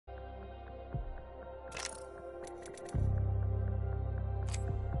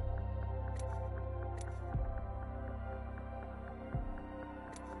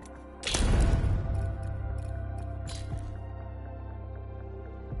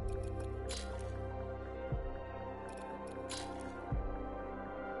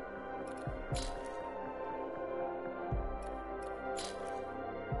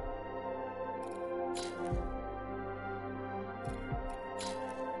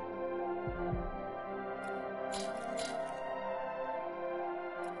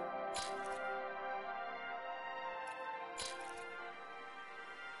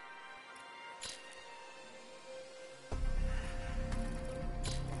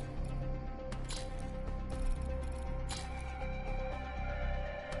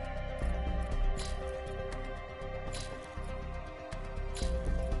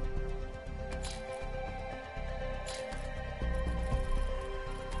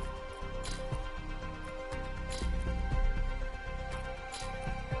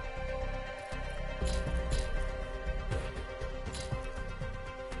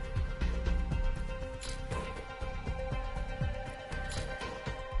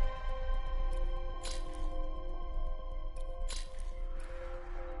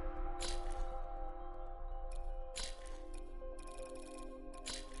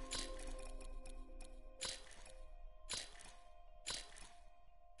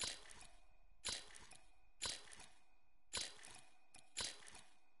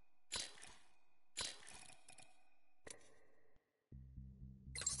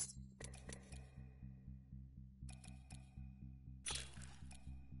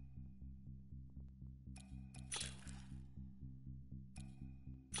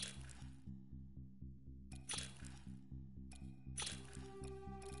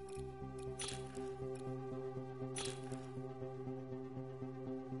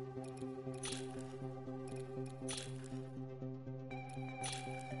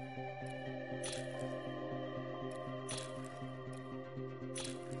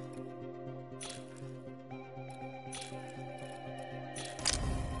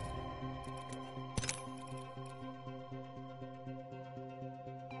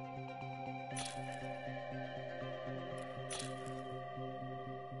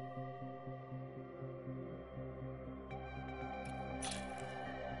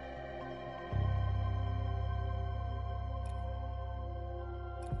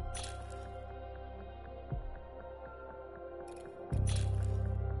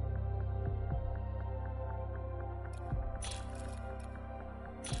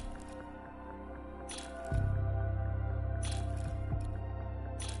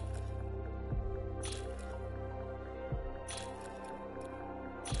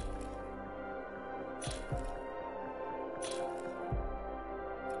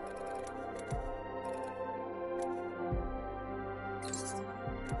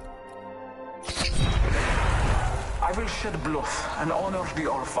I will shed blood and honor the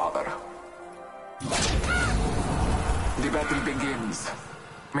All-Father. The battle begins.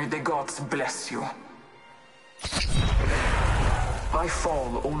 May the gods bless you. I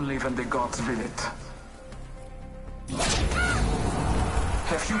fall only when the gods will it.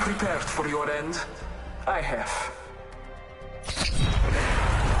 Have you prepared for your end? I have.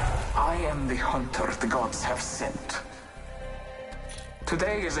 I am the hunter the gods have sent.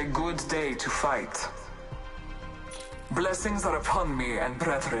 Today is a good day to fight. Blessings are upon me and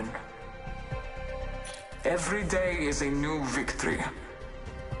brethren. Every day is a new victory.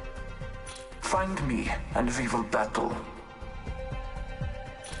 Find me and we will battle.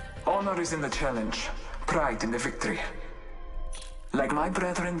 Honor is in the challenge, pride in the victory. Like my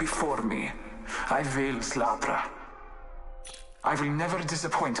brethren before me, I will slaughter. I will never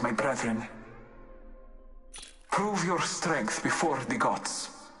disappoint my brethren. Prove your strength before the gods.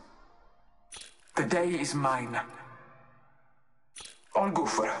 The day is mine. All go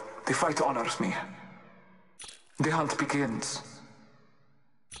for it. The fight honors me. The hunt begins.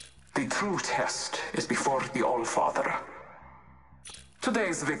 The true test is before the All-Father.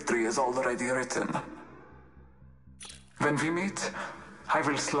 Today's victory is already written. When we meet, I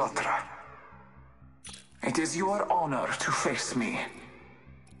will slaughter. It is your honor to face me.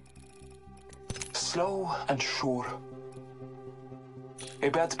 Slow and sure. A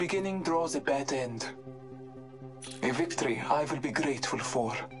bad beginning draws a bad end. A victory I will be grateful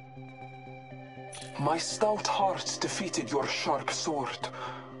for. My stout heart defeated your sharp sword.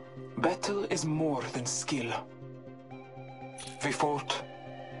 Battle is more than skill. We fought.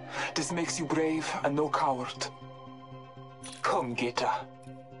 This makes you brave and no coward. Come, Geta.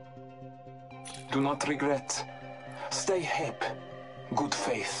 Do not regret. Stay hip. Good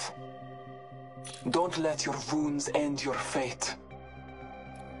faith. Don't let your wounds end your fate.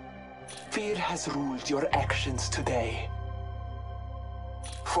 Fear has ruled your actions today.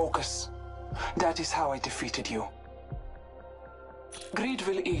 Focus. That is how I defeated you. Greed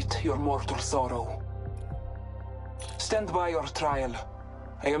will eat your mortal sorrow. Stand by your trial.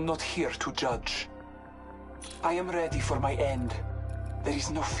 I am not here to judge. I am ready for my end. There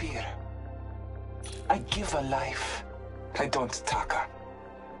is no fear. I give a life. I don't take.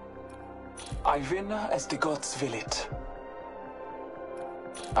 I win as the gods will it.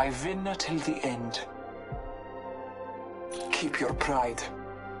 I win till the end. Keep your pride.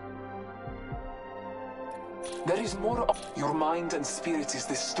 There is more. Your mind and spirit is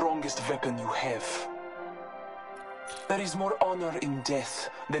the strongest weapon you have. There is more honor in death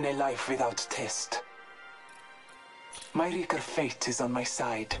than a life without test. My weaker fate is on my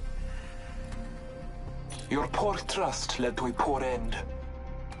side. Your poor trust led to a poor end.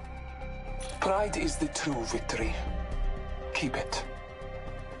 Pride is the true victory. Keep it.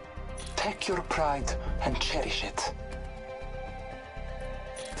 Take your pride and cherish it.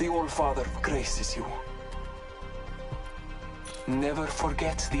 The All-Father graces you. Never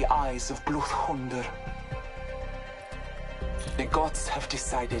forget the eyes of Bloodhound. The gods have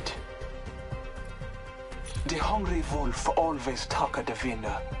decided. The hungry wolf always take the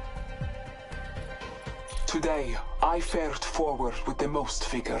winner. Today, I fared forward with the most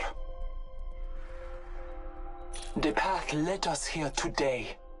vigor. The path led us here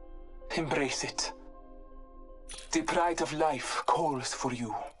today. Embrace it. The pride of life calls for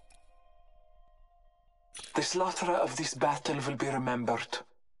you. The slaughterer of this battle will be remembered.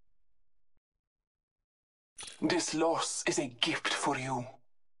 This loss is a gift for you.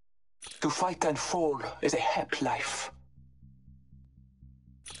 To fight and fall is a happy life.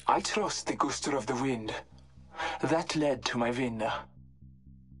 I trust the guster of the wind. That led to my win.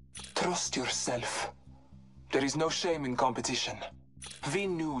 Trust yourself. There is no shame in competition. We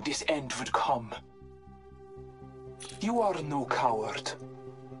knew this end would come. You are no coward.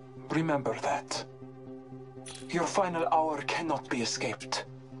 Remember that. Your final hour cannot be escaped.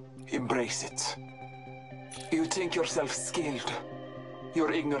 Embrace it. You think yourself skilled.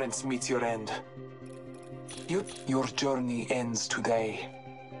 Your ignorance meets your end. Your journey ends today.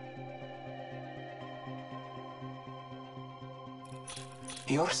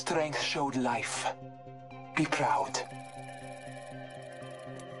 Your strength showed life. Be proud.